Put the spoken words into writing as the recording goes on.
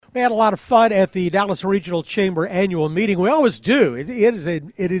We had a lot of fun at the Dallas Regional Chamber annual meeting. We always do. It is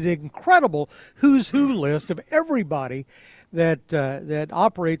an incredible who's who list of everybody that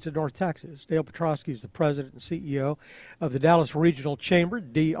operates in North Texas. Dale Petrosky is the president and CEO of the Dallas Regional Chamber,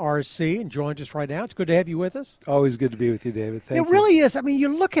 DRC, and joins us right now. It's good to have you with us. Always good to be with you, David. Thank you. It really is. I mean,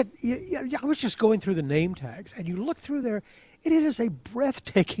 you look at, I was just going through the name tags, and you look through there, it is a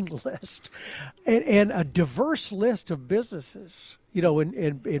breathtaking list and a diverse list of businesses,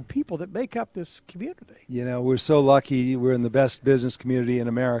 and people that make up this community. We're so lucky. We're in the best business community in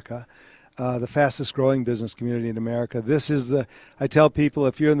America. The fastest growing business community in America. I tell people,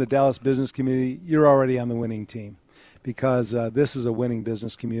 if you're in the Dallas business community, you're already on the winning team, because this is a winning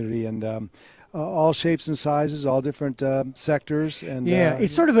business community, and all shapes and sizes, all different sectors. And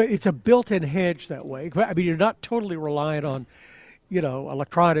it's sort of it's a built-in hedge that way. I mean, you're not totally reliant on,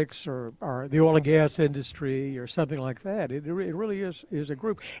 electronics or the oil and gas industry or something like that. It really is a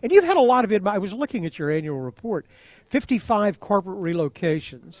group. And you've had a lot of it. I was looking at your annual report, 55 corporate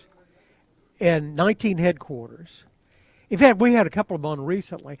relocations and 19 headquarters. In fact, we had a couple of them on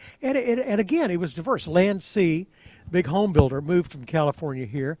recently. And again, it was diverse. Land Sea, big home builder, moved from California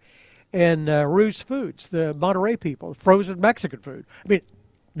here. And Ruse Foods, the Monterey people, frozen Mexican food. I mean,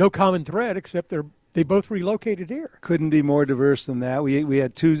 no common thread except they both relocated here. Couldn't be more diverse than that. We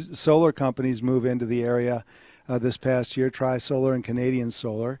had two solar companies move into the area this past year, Tri-Solar and Canadian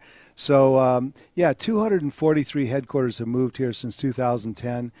Solar. So, 243 headquarters have moved here since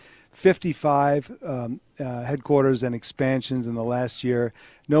 2010. 55 headquarters and expansions in the last year.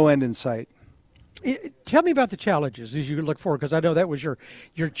 No end in sight. Tell me about the challenges as you look forward, because I know that was your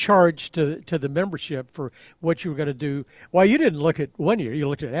charge to the membership for what you were going to do. Well, you didn't look at 1 year. You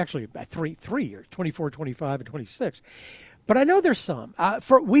looked at actually about three years, 24, 25, and 26. But I know there's some.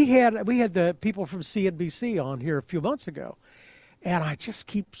 We had the people from CNBC on here a few months ago, and I just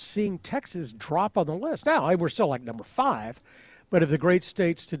keep seeing Texas drop on the list. Now, we're still like number 5. But of the great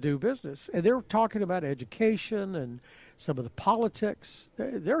states to do business. And they're talking about education and some of the politics.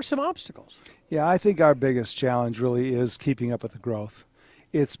 There are some obstacles. Yeah, I think our biggest challenge really is keeping up with the growth.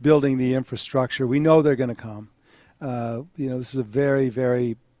 It's building the infrastructure. We know they're going to come. This is a very,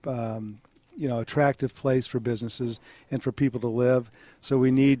 very, attractive place for businesses and for people to live. So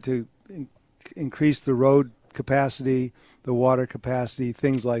we need to increase the road capacity, the water capacity,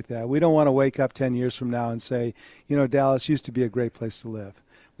 things like that. We don't want to wake up 10 years from now and say, Dallas used to be a great place to live.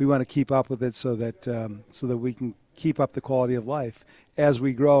 We want to keep up with it so that we can keep up the quality of life as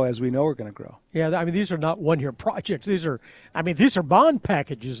we grow, as we know we're going to grow. Yeah, I mean, these are not one-year projects. These are bond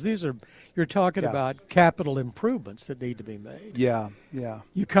packages. You're talking about capital improvements that need to be made. Yeah.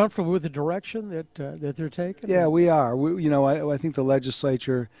 You comfortable with the direction that they're taking? Yeah, we are. I think the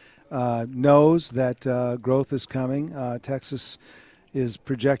legislature knows that growth is coming. Texas is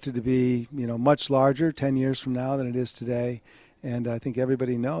projected to be, much larger 10 years from now than it is today. And I think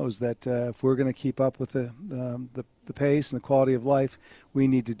everybody knows that if we're going to keep up with the pace and the quality of life, we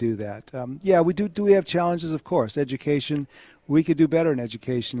need to do that. We do. Do we have challenges? Of course. Education. We could do better in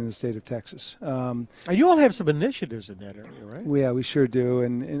education in the state of Texas. And you all have some initiatives in that area, right? Yeah, we sure do.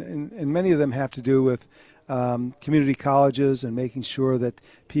 And many of them have to do with community colleges and making sure that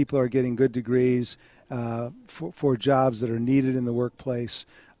people are getting good degrees for jobs that are needed in the workplace.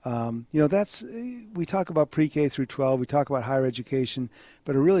 We talk about pre-K through 12, we talk about higher education,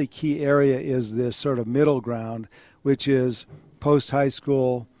 but a really key area is this sort of middle ground, which is post-high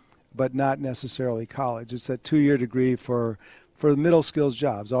school, but not necessarily college. It's that 2-year degree for the middle skills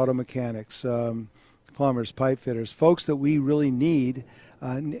jobs, auto mechanics, plumbers, pipe fitters, folks that we really need.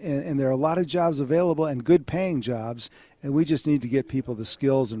 And there are a lot of jobs available and good paying jobs, and we just need to get people the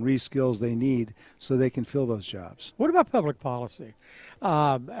skills and re-skills they need so they can fill those jobs. What about public policy?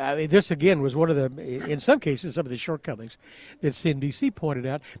 This, again, was one of in some cases, some of the shortcomings that CNBC pointed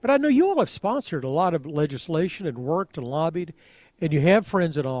out. But I know you all have sponsored a lot of legislation and worked and lobbied, and you have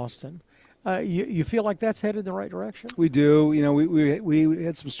friends in Austin. You feel like that's headed in the right direction? We do. We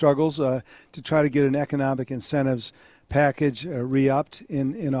had some struggles to try to get an economic incentives package re-upped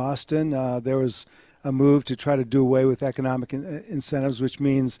in Austin. There was a move to try to do away with economic incentives, which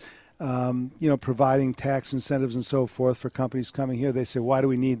means providing tax incentives and so forth for companies coming here. They say, why do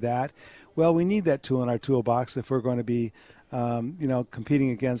we need that? Well, we need that tool in our toolbox if we're going to be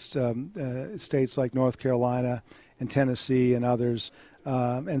competing against states like North Carolina and Tennessee and others.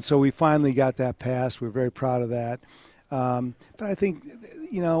 And so we finally got that passed. We're very proud of that. But I think,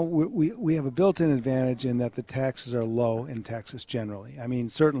 we have a built-in advantage in that the taxes are low in Texas generally. I mean,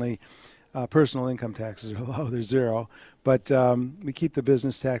 certainly personal income taxes are low. They're zero. But we keep the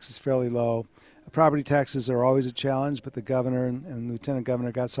business taxes fairly low. Property taxes are always a challenge, but the governor and lieutenant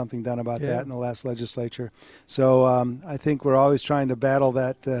governor got something done about Yeah. that in the last legislature. So I think we're always trying to battle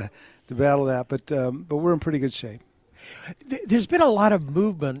that, but we're in pretty good shape. There's been a lot of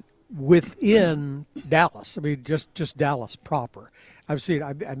movement within Dallas. I mean, just Dallas proper. I'm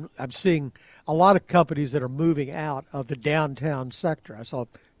seeing a lot of companies that are moving out of the downtown sector. I saw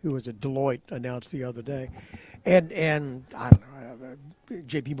Deloitte announced the other day, and I don't know,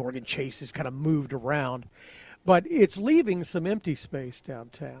 J.P. Morgan Chase has kind of moved around, but it's leaving some empty space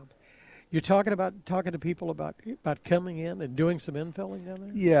downtown. You're talking to people about coming in and doing some infilling down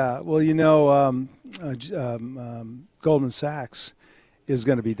there? Yeah, well, Goldman Sachs is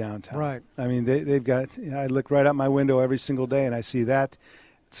going to be downtown. Right. I mean, they've got, I look right out my window every single day and I see that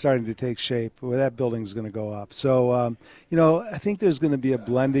starting to take shape, where that building's going to go up. So, I think there's going to be a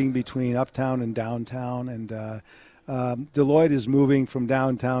blending between uptown and downtown, and Deloitte is moving from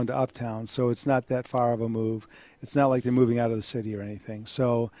downtown to uptown, so it's not that far of a move. It's not like they're moving out of the city or anything.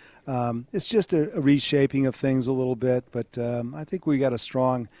 So it's just a reshaping of things a little bit, but I think we got a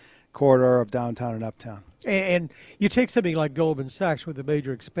strong corridor of downtown and uptown. And you take something like Goldman Sachs with a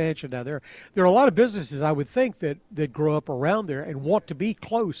major expansion down there. There are a lot of businesses, I would think, that grow up around there and want to be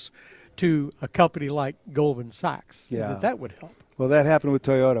close to a company like Goldman Sachs. Yeah. That would help. Well, that happened with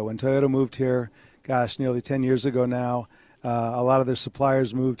Toyota. When Toyota moved here, nearly 10 years ago now, a lot of their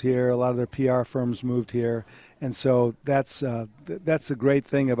suppliers moved here, a lot of their PR firms moved here, and so that's a great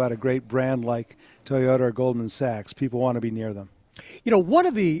thing about a great brand like Toyota or Goldman Sachs. People want to be near them. One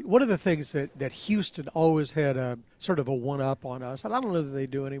of the things that Houston always had a sort of a one-up on us, and I don't know that they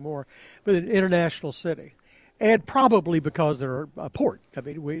do anymore, but an international city, and probably because they're a port. I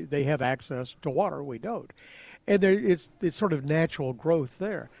mean, they have access to water, we don't, and it's sort of natural growth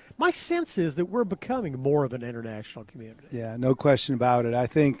there. My sense is that we're becoming more of an international community. Yeah, no question about it. I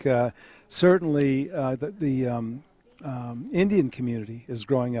think certainly the Indian community is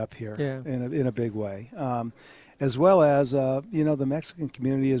growing up here in a big way. As well as, the Mexican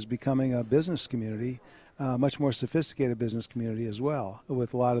community is becoming a business community, much more sophisticated business community as well,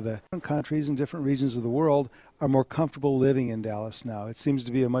 with a lot of the different countries and different regions of the world are more comfortable living in Dallas now. It seems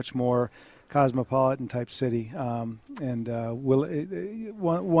to be a much more cosmopolitan type city, and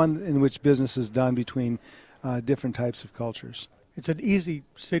one in which business is done between different types of cultures. It's an easy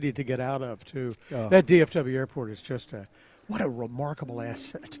city to get out of, too. Oh. That DFW airport is just what a remarkable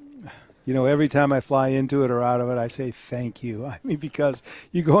asset. Every time I fly into it or out of it, I say thank you. I mean, because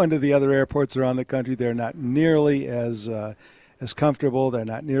you go into the other airports around the country, they're not nearly as comfortable, they're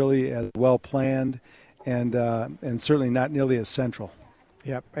not nearly as well planned, and certainly not nearly as central.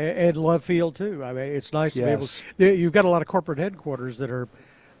 Yep, and Love Field too. I mean, it's nice to be able. Yes. You've got a lot of corporate headquarters that are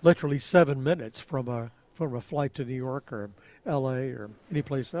literally 7 minutes from a flight to New York or L.A. or any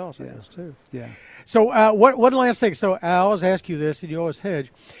place else. I guess too. Yeah. So one last thing. So I always ask you this, and you always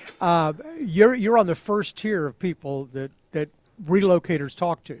hedge. You're on the first tier of people that relocators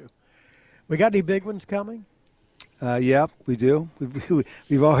talk to. We got any big ones coming? Yeah, we do.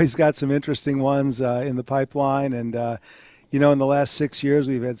 We've always got some interesting ones in the pipeline, and in the last 6 years,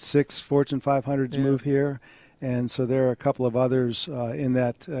 we've had 6 Fortune 500s move here, and so there are a couple of others in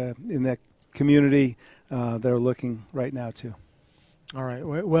that community that are looking right now too. All right.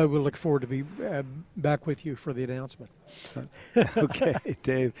 Well, we'll look forward to be back with you for the announcement. Okay,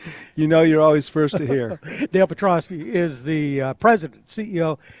 Dave. You're always first to hear. Dale Petrosky is the president,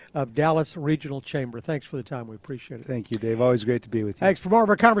 CEO of Dallas Regional Chamber. Thanks for the time. We appreciate it. Thank you, Dave. Always great to be with you. Thanks. For more of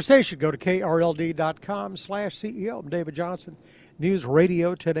our conversation, go to krld.com/CEO. I'm David Johnson, News Radio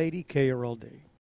 1080 KRLD.